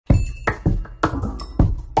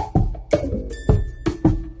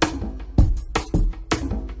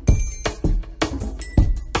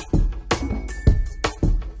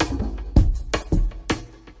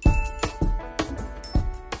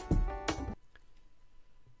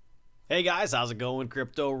Hey guys, how's it going?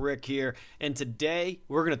 Crypto Rick here, and today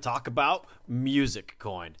we're going to talk about Muusic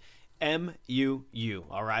Coin. MUU.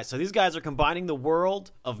 All right, so these guys are combining the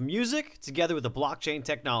world of music together with the blockchain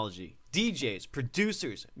technology. DJs,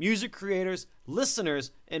 producers, music creators,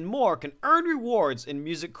 listeners, and more can earn rewards in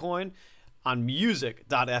Muusic Coin on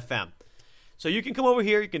music.fm. So you can come over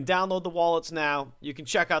here, you can download the wallets now, you can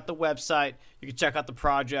check out the website, you can check out the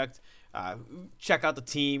project, check out the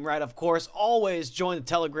team, right? Of course, always join the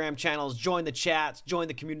Telegram channels, join the chats, join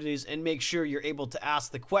the communities, and make sure you're able to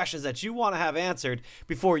ask the questions that you want to have answered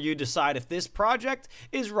before you decide if this project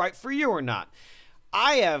is right for you or not.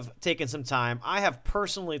 I have taken some time. I have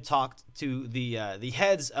personally talked to the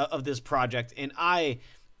heads of this project, and I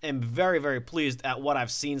am very, very pleased at what I've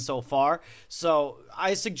seen so far. So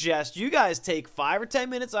I suggest you guys take 5 or 10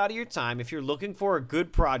 minutes out of your time if you're looking for a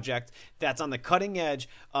good project that's on the cutting edge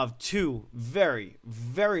of two very,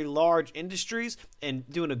 very large industries and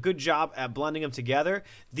doing a good job at blending them together.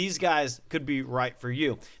 These guys could be right for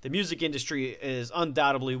you. The music industry is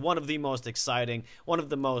undoubtedly one of the most exciting, one of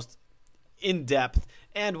the most in-depth,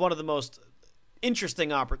 and one of the most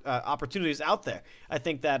interesting opportunities out there. I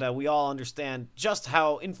think that we all understand just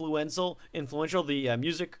how influential the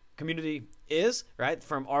music community is, right?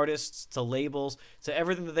 From artists to labels to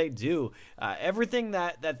everything that they do. Everything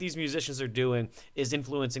that these musicians are doing is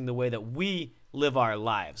influencing the way that we live our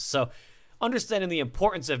lives. So understanding the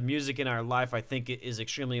importance of music in our life, I think, it is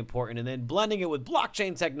extremely important. And then blending it with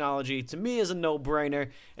blockchain technology, to me, is a no-brainer.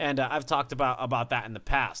 And I've talked about that in the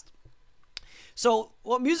past. So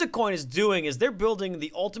what Muusic Coin is doing is they're building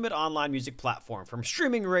the ultimate online music platform. From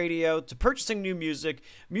streaming radio to purchasing new music,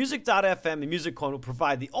 music.fm and Muusic Coin will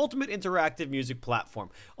provide the ultimate interactive music platform,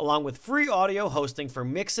 along with free audio hosting for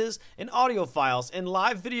mixes and audio files and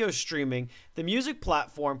live video streaming. The music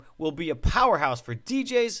platform will be a powerhouse for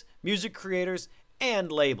DJs, music creators, and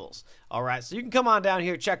labels. All right, so you can come on down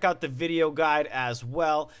here, check out the video guide as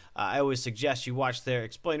well. I always suggest you watch their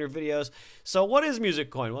explainer videos. So what is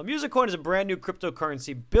Muusic Coin? Well, Muusic Coin is a brand new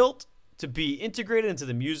cryptocurrency built to be integrated into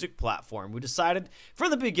the music platform. We decided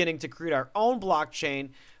from the beginning to create our own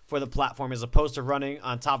blockchain for the platform as opposed to running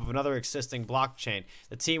on top of another existing blockchain.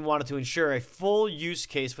 The team wanted to ensure a full use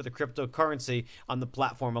case for the cryptocurrency on the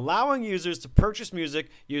platform, allowing users to purchase music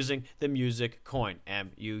using the Muusic Coin,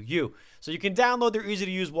 MUU. So you can download their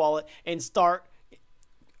easy-to-use wallet and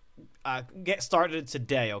get started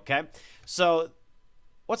today, okay? So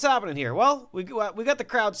what's happening here? Well, we got the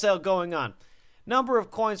crowd sale going on. Number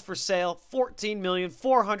of coins for sale,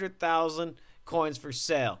 14,400,000 coins for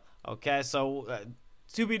sale, okay? So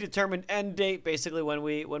to be determined end date, basically when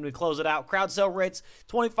we close it out. Crowd sale rates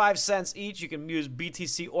 25 cents each. You can use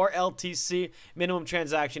BTC or LTC. Minimum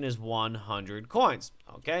transaction is 100 coins.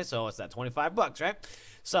 Okay, so it's that 25 bucks, right?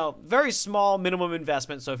 So very small minimum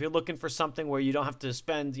investment. So if you're looking for something where you don't have to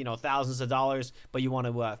spend, thousands of dollars, but you want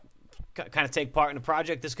to kind of take part in a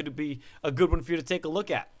project, this could be a good one for you to take a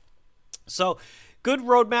look at. So good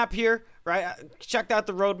roadmap here, right? Check out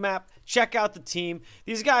the roadmap. Check out the team.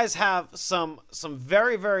 These guys have some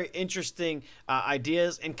very, very interesting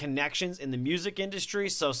ideas and connections in the music industry,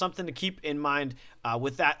 so something to keep in mind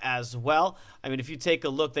with that as well. I mean, if you take a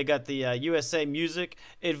look, they got the USA Music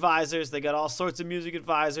Advisors. They got all sorts of music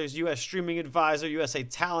advisors, US Streaming Advisor, USA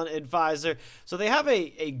Talent Advisor. So they have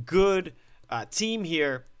a good team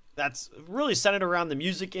here that's really centered around the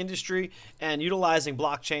music industry and utilizing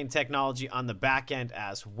blockchain technology on the back end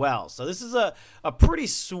as well. So this is a pretty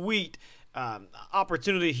sweet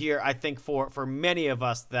opportunity here, I think, for many of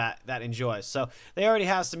us that enjoy. So they already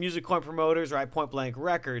have some Muusic Coin promoters, right? Point Blank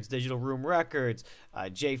Records, Digital Room Records,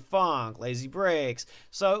 J-Funk, Lazy Breaks.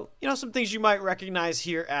 So, some things you might recognize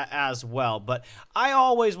here as well. But I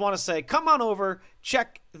always want to say, come on over,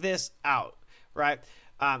 check this out, right?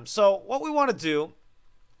 So what we want to do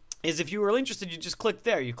is, if you were interested, you just click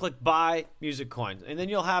there. You click buy Muusic Coin, and then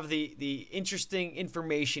you'll have the interesting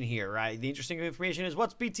information here, right? The interesting information is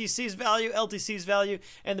what's BTC's value, LTC's value,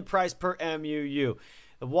 and the price per MUU.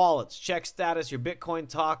 The wallets, check status, your Bitcoin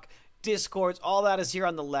talk, Discords, all that is here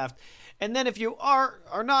on the left. And then if you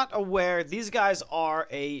are not aware, these guys are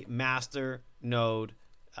a master node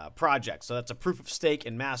project. So that's a proof of stake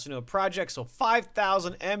and masternode project. So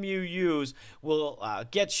 5,000 MUUs will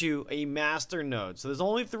get you a master node. So there's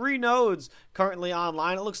only 3 nodes currently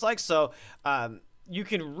online, it looks like. So you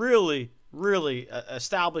can really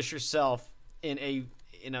establish yourself in a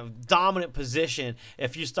dominant position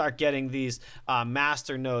if you start getting these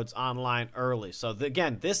master nodes online early. So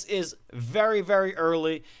again, this is very, very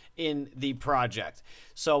early in the project.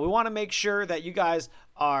 So we want to make sure that you guys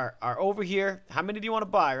are over here. How many do you want to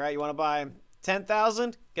buy, right? You want to buy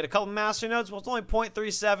 10,000, get a couple masternodes. Well, it's only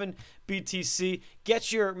 0.37 BTC.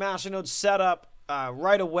 Get your masternodes set up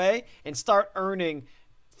right away and start earning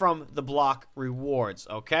from the block rewards.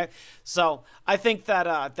 Okay, so I think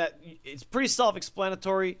that that it's pretty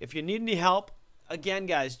self-explanatory. If you need any help, again,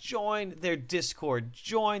 guys, join their Discord,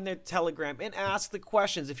 join their Telegram, and ask the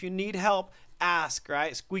questions. If you need help, ask,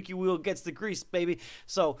 right? Squeaky wheel gets the grease, baby.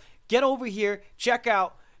 So get over here, check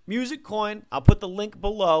out Muusic Coin. I'll put the link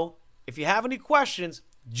below. If you have any questions,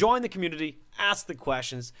 join the community, ask the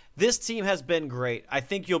questions. This team has been great. I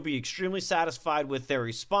think you'll be extremely satisfied with their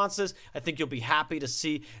responses. I think you'll be happy to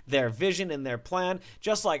see their vision and their plan,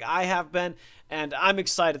 just like I have been. And I'm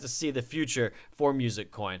excited to see the future for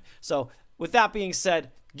Muusic Coin. So with that being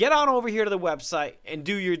said, get on over here to the website and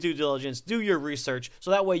do your due diligence, do your research,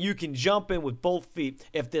 so that way you can jump in with both feet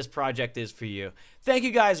if this project is for you. Thank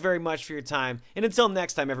you guys very much for your time. And until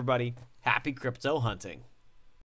next time, everybody, happy crypto hunting.